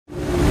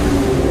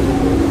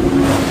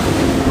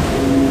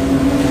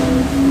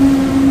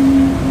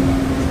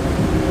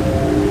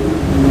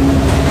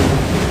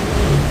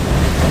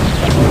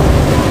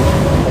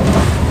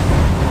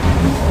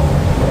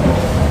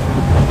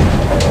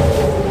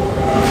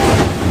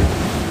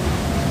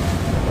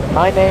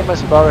My name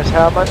is Boris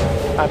Herrmann.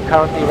 I'm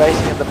currently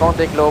racing in the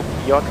Vendée Globe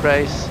yacht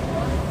race,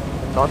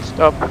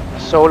 non-stop,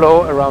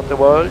 solo around the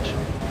world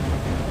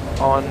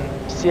on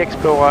Sea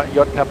Explorer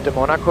Yacht Club de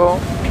Monaco.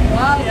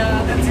 Ah,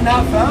 yeah, that's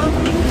enough, huh?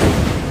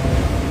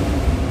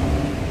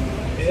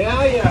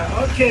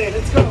 Yeah, okay,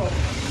 let's go.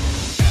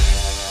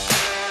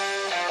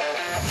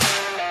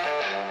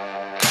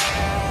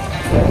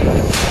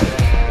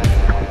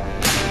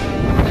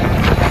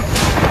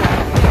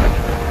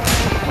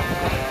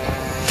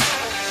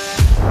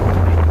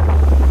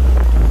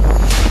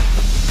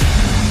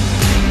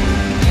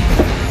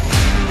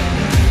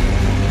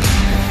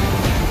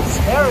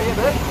 Scary,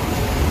 isn't it?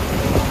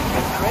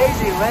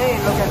 Crazy rain,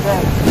 look at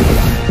that.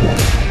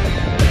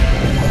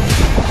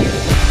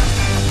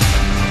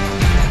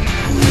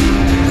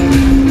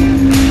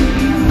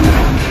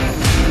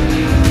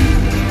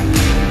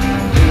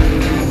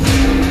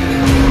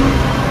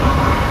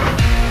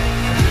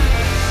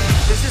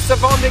 The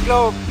Vendée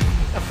Globe,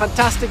 a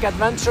fantastic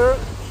adventure,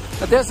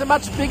 but there's a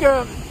much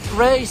bigger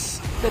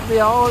race that we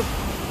are all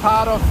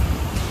part of,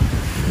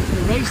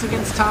 the race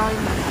against time,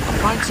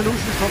 find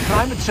solutions for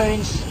climate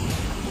change.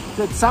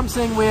 That's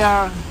something we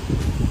are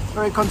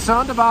very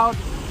concerned about,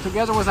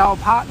 together with our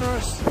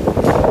partners.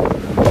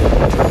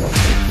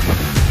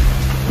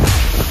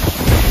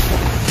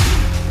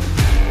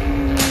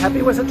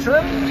 Happy with the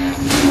trip?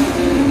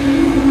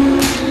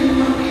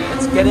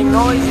 It's getting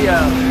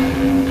noisier.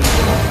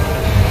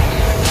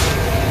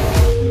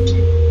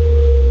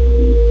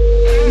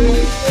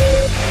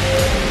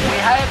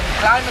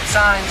 Climate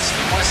science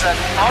with an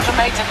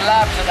automated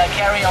lab that I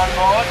carry on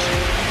board,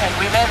 and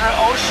we measure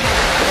ocean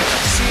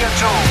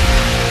CO2.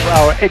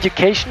 Our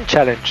education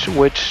challenge,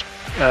 which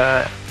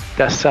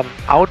does some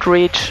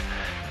outreach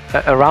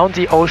around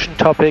the ocean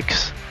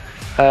topics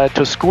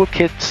to school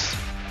kids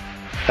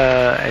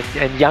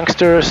and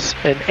youngsters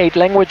in 8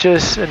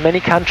 languages in many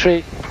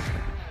countries.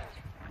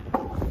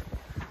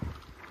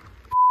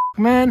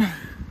 Man,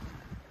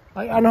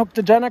 I unhooked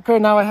the Janaker,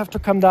 now I have to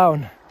come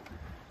down.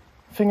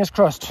 Fingers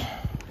crossed.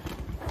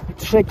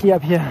 It's shaky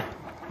up here.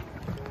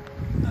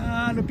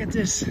 Ah, look at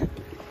this.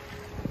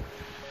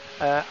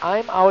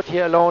 I'm out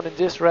here alone in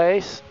this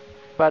race,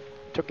 but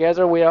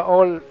together we are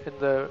all in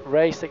the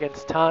race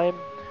against time,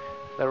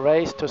 the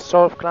race to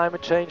solve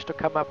climate change, to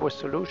come up with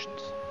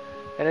solutions,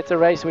 and it's a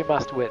race we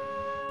must win.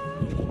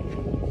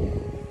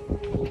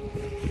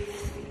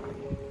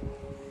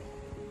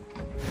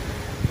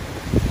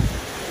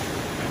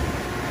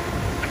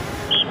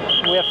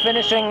 We are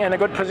finishing in a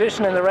good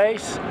position in the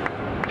race.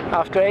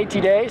 After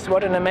 80 days,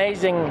 what an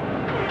amazing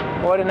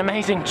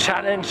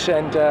challenge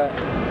and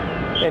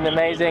an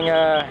amazing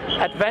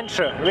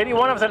adventure. Really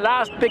one of the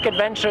last big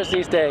adventures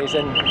these days.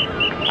 And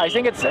I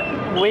think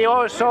we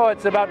all saw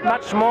it's about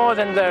much more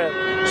than the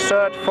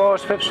 3rd,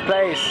 4th, 5th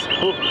place.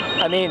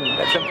 I mean,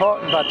 that's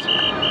important, but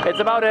it's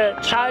about a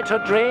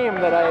childhood dream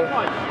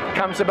that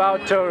comes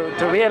about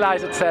to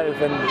realize itself.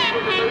 And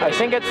I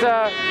think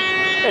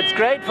it's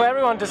great for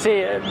everyone to see.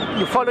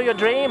 You follow your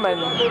dream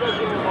and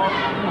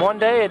one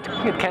day it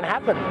can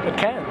happen. It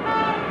can.